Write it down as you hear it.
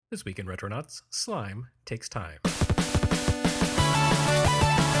This week in Retronauts, slime takes time.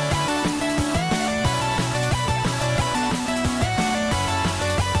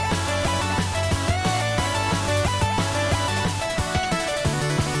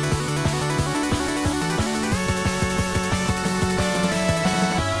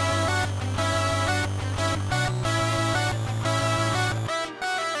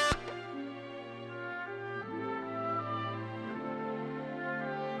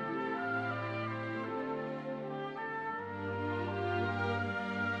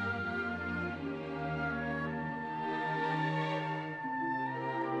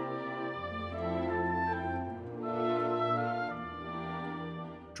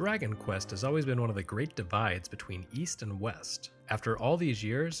 Dragon Quest has always been one of the great divides between East and West. After all these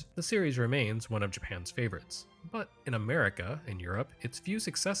years, the series remains one of Japan's favorites. But in America and Europe, its few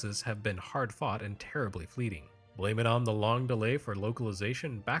successes have been hard-fought and terribly fleeting. Blame it on the long delay for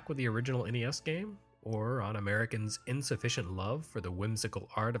localization back with the original NES game? Or on Americans' insufficient love for the whimsical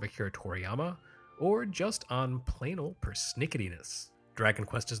art of Akira Toriyama? Or just on plain old persnicketiness? Dragon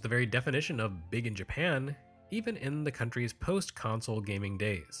Quest is the very definition of big in Japan, even in the country's post-console gaming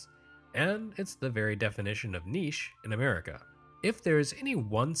days. And it's the very definition of niche in America. If there's any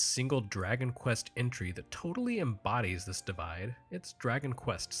one single Dragon Quest entry that totally embodies this divide, it's Dragon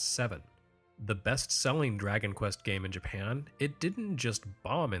Quest VII. The best-selling Dragon Quest game in Japan, it didn't just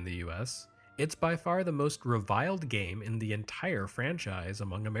bomb in the US, it's by far the most reviled game in the entire franchise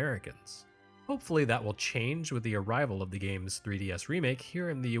among Americans. Hopefully that will change with the arrival of the game's 3DS remake here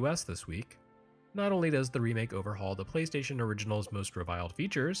in the US this week. Not only does the remake overhaul the PlayStation original's most reviled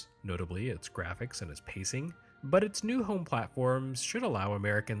features, notably its graphics and its pacing, but its new home platforms should allow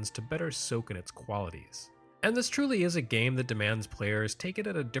Americans to better soak in its qualities. And this truly is a game that demands players take it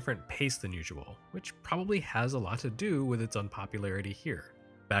at a different pace than usual, which probably has a lot to do with its unpopularity here.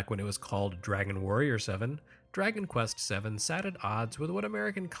 Back when it was called Dragon Warrior 7, Dragon Quest VII sat at odds with what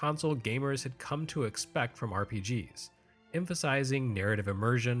American console gamers had come to expect from RPGs, emphasizing narrative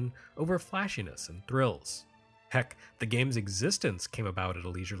immersion over flashiness and thrills. Heck, the game's existence came about at a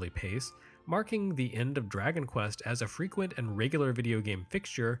leisurely pace, marking the end of Dragon Quest as a frequent and regular video game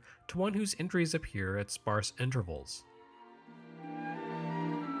fixture to one whose entries appear at sparse intervals.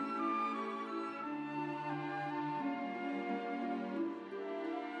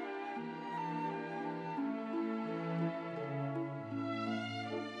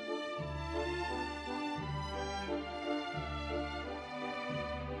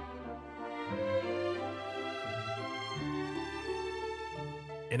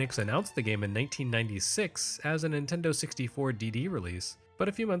 Enix announced the game in 1996 as a Nintendo 64 DD release, but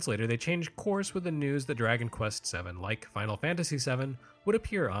a few months later they changed course with the news that Dragon Quest VII, like Final Fantasy VII, would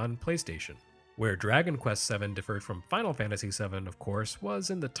appear on PlayStation. Where Dragon Quest VII differed from Final Fantasy VII, of course, was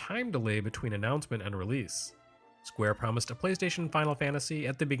in the time delay between announcement and release. Square promised a PlayStation Final Fantasy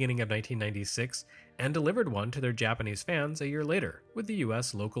at the beginning of 1996 and delivered one to their Japanese fans a year later, with the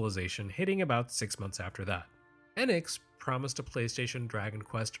US localization hitting about 6 months after that. Enix promised a PlayStation Dragon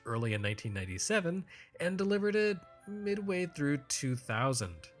Quest early in 1997 and delivered it midway through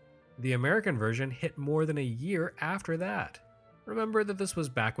 2000. The American version hit more than a year after that. Remember that this was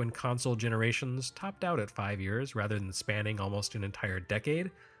back when console generations topped out at 5 years rather than spanning almost an entire decade,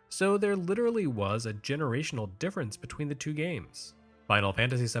 so there literally was a generational difference between the two games. Final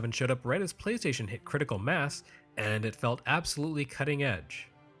Fantasy VII showed up right as PlayStation hit critical mass, and it felt absolutely cutting edge.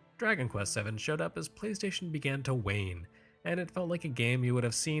 Dragon Quest VII showed up as PlayStation began to wane, and it felt like a game you would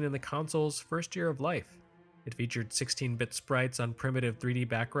have seen in the console's first year of life. It featured 16-bit sprites on primitive 3D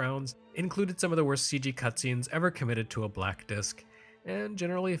backgrounds, included some of the worst CG cutscenes ever committed to a black disc, and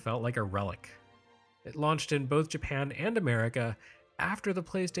generally felt like a relic. It launched in both Japan and America after the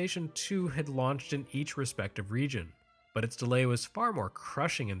PlayStation 2 had launched in each respective region, but its delay was far more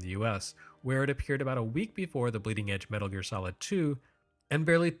crushing in the US, where it appeared about a week before the bleeding-edge Metal Gear Solid 2, and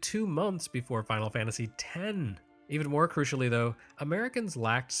barely 2 months before Final Fantasy X. Even more crucially though, Americans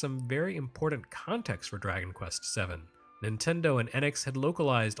lacked some very important context for Dragon Quest VII. Nintendo and Enix had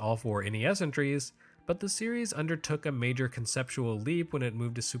localized all 4 NES entries, but the series undertook a major conceptual leap when it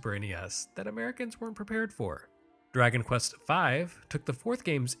moved to Super NES that Americans weren't prepared for. Dragon Quest V took the 4th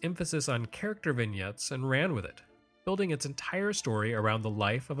game's emphasis on character vignettes and ran with it, building its entire story around the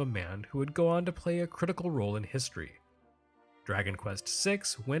life of a man who would go on to play a critical role in history. Dragon Quest VI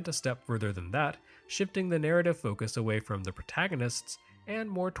went a step further than that, shifting the narrative focus away from the protagonists and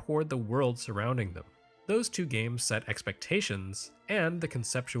more toward the world surrounding them. Those two games set expectations and the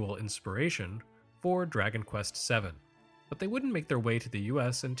conceptual inspiration for Dragon Quest VII, but they wouldn't make their way to the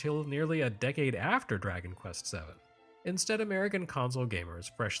US until nearly a decade after Dragon Quest VII. Instead, American console gamers,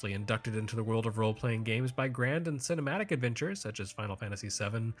 freshly inducted into the world of role-playing games by grand and cinematic adventures such as Final Fantasy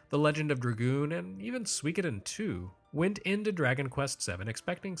VII, The Legend of Dragoon, and even Suikoden 2, went into Dragon Quest VII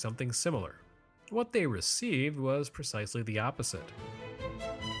expecting something similar. What they received was precisely the opposite.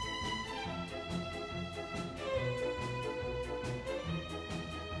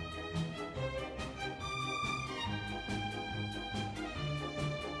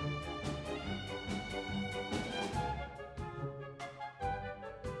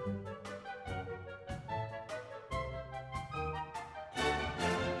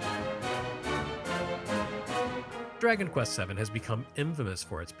 Dragon Quest VII has become infamous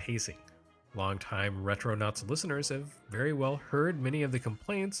for its pacing. Longtime Retronauts listeners have very well heard many of the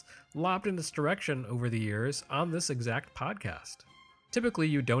complaints lobbed in this direction over the years on this exact podcast. Typically,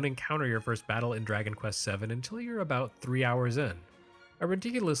 you don't encounter your first battle in Dragon Quest VII until you're about 3 hours in. A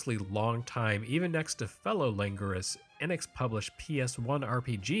ridiculously long time even next to fellow languorous Enix-published PS1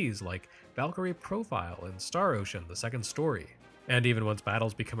 RPGs like Valkyrie Profile and Star Ocean: The Second Story. And even once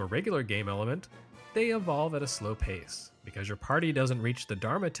battles become a regular game element, they evolve at a slow pace, because your party doesn't reach the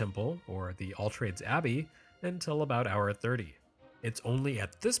Dharma Temple, or the Altrades Abbey, until about hour 30. It's only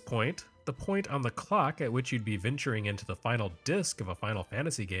at this point, the point on the clock at which you'd be venturing into the final disc of a Final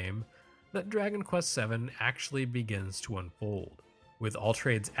Fantasy game, that Dragon Quest VII actually begins to unfold. With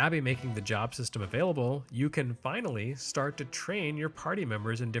Altrades Abbey making the job system available, you can finally start to train your party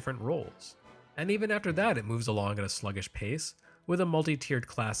members in different roles. And even after that, it moves along at a sluggish pace, with a multi-tiered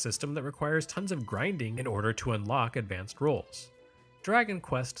class system that requires tons of grinding in order to unlock advanced roles. Dragon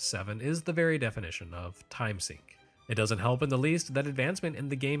Quest VII is the very definition of time sink. It doesn't help in the least that advancement in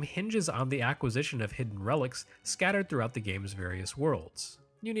the game hinges on the acquisition of hidden relics scattered throughout the game's various worlds.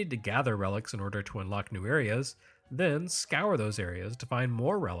 You need to gather relics in order to unlock new areas, then scour those areas to find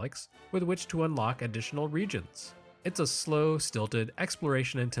more relics with which to unlock additional regions. It's a slow, stilted,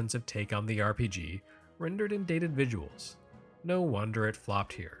 exploration-intensive take on the RPG, rendered in dated visuals. No wonder it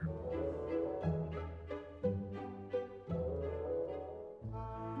flopped here.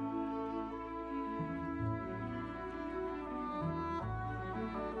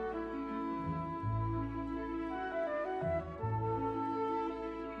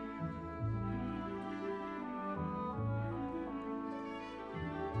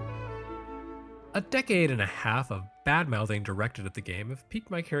 A decade and a half of bad-mouthing directed at the game have piqued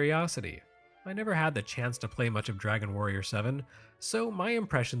my curiosity. I never had the chance to play much of Dragon Warrior 7, so my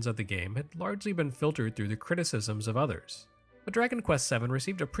impressions of the game had largely been filtered through the criticisms of others. But Dragon Quest VII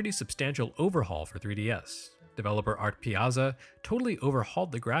received a pretty substantial overhaul for 3DS. Developer Art Piazza totally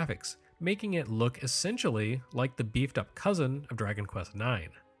overhauled the graphics, making it look essentially like the beefed-up cousin of Dragon Quest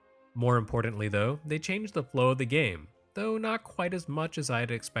IX. More importantly though, they changed the flow of the game, though not quite as much as I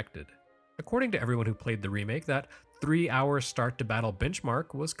had expected. According to everyone who played the remake, that 3-hour start-to-battle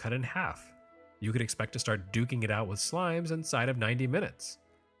benchmark was cut in half. You could expect to start duking it out with slimes inside of 90 minutes.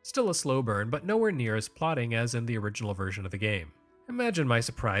 Still a slow burn, but nowhere near as plotting as in the original version of the game. Imagine my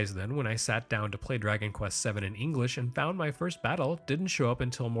surprise then when I sat down to play Dragon Quest VII in English and found my first battle didn't show up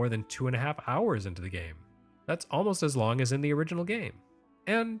until more than 2.5 hours into the game. That's almost as long as in the original game.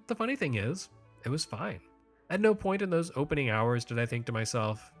 And the funny thing is, it was fine. At no point in those opening hours did I think to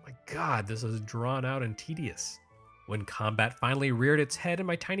myself, my god, this is drawn out and tedious. When combat finally reared its head and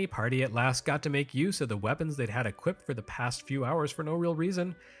my tiny party at last got to make use of the weapons they'd had equipped for the past few hours for no real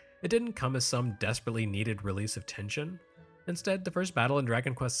reason, it didn't come as some desperately needed release of tension. Instead, the first battle in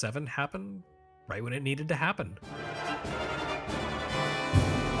Dragon Quest VII happened right when it needed to happen.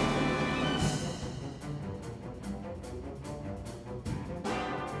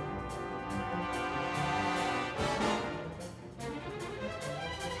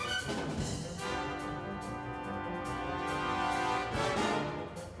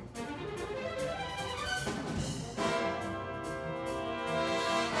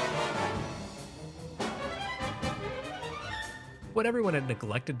 What everyone had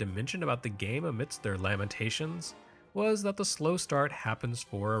neglected to mention about the game amidst their lamentations was that the slow start happens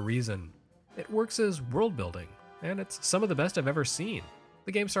for a reason. It works as world building, and it's some of the best I've ever seen.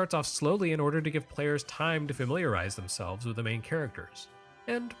 The game starts off slowly in order to give players time to familiarize themselves with the main characters,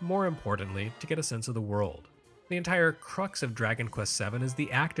 and more importantly, to get a sense of the world. The entire crux of Dragon Quest VII is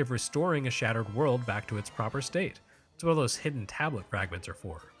the act of restoring a shattered world back to its proper state. It's what those hidden tablet fragments are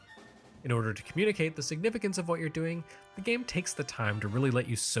for. In order to communicate the significance of what you're doing, the game takes the time to really let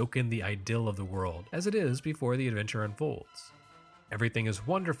you soak in the idyll of the world as it is before the adventure unfolds. Everything is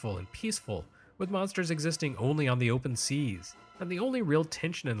wonderful and peaceful, with monsters existing only on the open seas, and the only real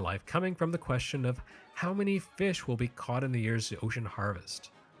tension in life coming from the question of how many fish will be caught in the year's ocean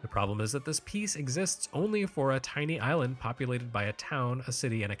harvest. The problem is that this peace exists only for a tiny island populated by a town, a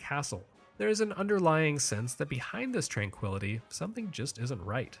city, and a castle. There is an underlying sense that behind this tranquility, something just isn't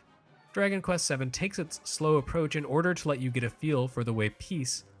right. Dragon Quest VII takes its slow approach in order to let you get a feel for the way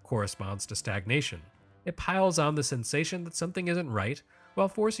peace corresponds to stagnation. It piles on the sensation that something isn't right, while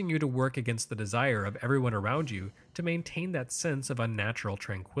forcing you to work against the desire of everyone around you to maintain that sense of unnatural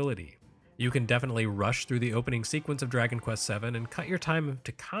tranquility. You can definitely rush through the opening sequence of Dragon Quest VII and cut your time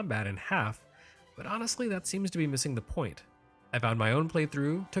to combat in half, but honestly that seems to be missing the point. I found my own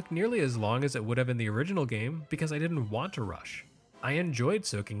playthrough took nearly as long as it would have in the original game because I didn't want to rush. I enjoyed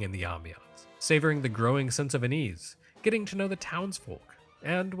soaking in the ambiance, savoring the growing sense of unease, getting to know the townsfolk,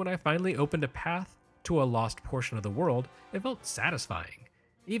 and when I finally opened a path to a lost portion of the world, it felt satisfying,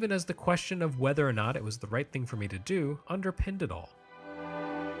 even as the question of whether or not it was the right thing for me to do underpinned it all.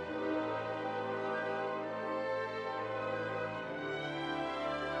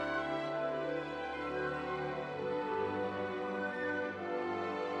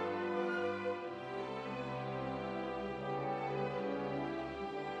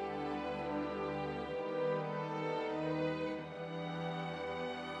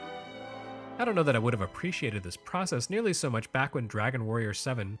 I don't know that I would have appreciated this process nearly so much back when Dragon Warrior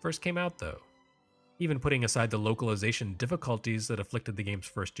 7 first came out though. Even putting aside the localization difficulties that afflicted the game's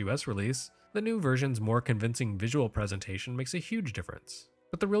first US release, the new version's more convincing visual presentation makes a huge difference.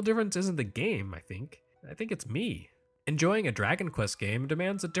 But the real difference isn't the game, I think it's me. Enjoying a Dragon Quest game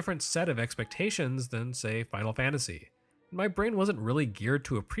demands a different set of expectations than, say, Final Fantasy. My brain wasn't really geared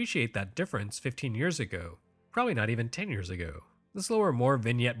to appreciate that difference 15 years ago, probably not even 10 years ago. The slower, more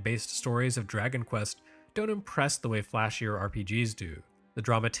vignette-based stories of Dragon Quest don't impress the way flashier RPGs do. The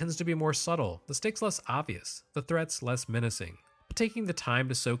drama tends to be more subtle, the stakes less obvious, the threats less menacing. But taking the time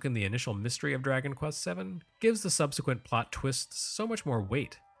to soak in the initial mystery of Dragon Quest VII gives the subsequent plot twists so much more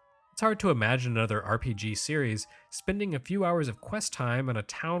weight. It's hard to imagine another RPG series spending a few hours of quest time in a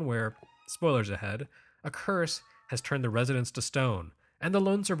town where, spoilers ahead, a curse has turned the residents to stone, and the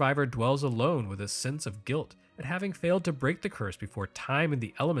lone survivor dwells alone with a sense of guilt at having failed to break the curse before time and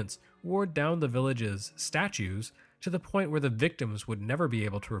the elements wore down the village's statues to the point where the victims would never be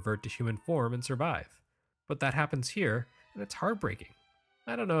able to revert to human form and survive. But that happens here, and it's heartbreaking.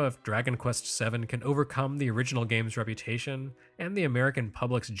 I don't know if Dragon Quest VII can overcome the original game's reputation and the American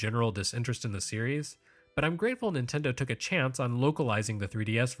public's general disinterest in the series, but I'm grateful Nintendo took a chance on localizing the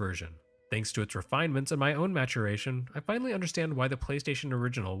 3DS version. Thanks to its refinements and my own maturation, I finally understand why the PlayStation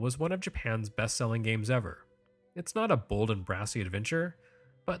original was one of Japan's best-selling games ever. It's not a bold and brassy adventure,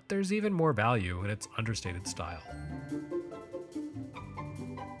 but there's even more value in its understated style.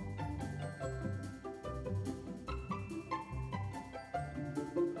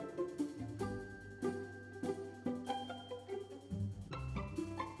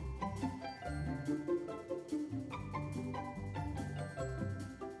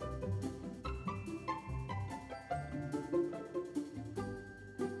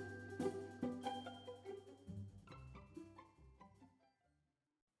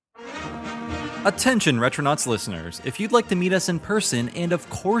 Attention Retronauts listeners, if you'd like to meet us in person, and of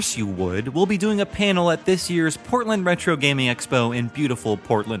course you would, we'll be doing a panel at this year's Portland Retro Gaming Expo in beautiful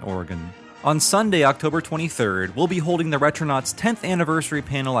Portland, Oregon. On Sunday, October 23rd, we'll be holding the Retronauts 10th anniversary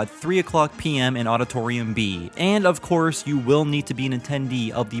panel at 3 o'clock p.m. in Auditorium B, and of course you will need to be an attendee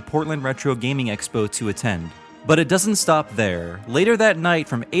of the Portland Retro Gaming Expo to attend. But it doesn't stop there. Later that night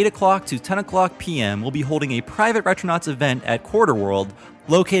from 8 o'clock to 10 o'clock p.m., we'll be holding a private Retronauts event at Quarter World,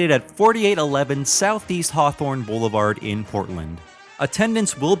 located at 4811 Southeast Hawthorne Boulevard in Portland.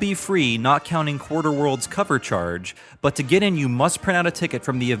 Attendance will be free, not counting Quarter World's cover charge, but to get in you must print out a ticket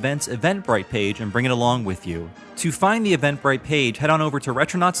from the event's Eventbrite page and bring it along with you. To find the Eventbrite page, head on over to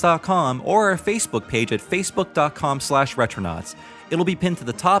Retronauts.com or our Facebook page at facebook.com/Retronauts. It'll be pinned to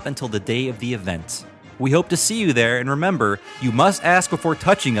the top until the day of the event. We hope to see you there, and remember, you must ask before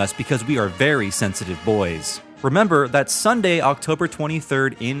touching us because we are very sensitive boys. Remember, that's Sunday, October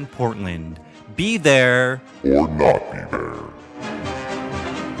 23rd in Portland. Be there or not be there.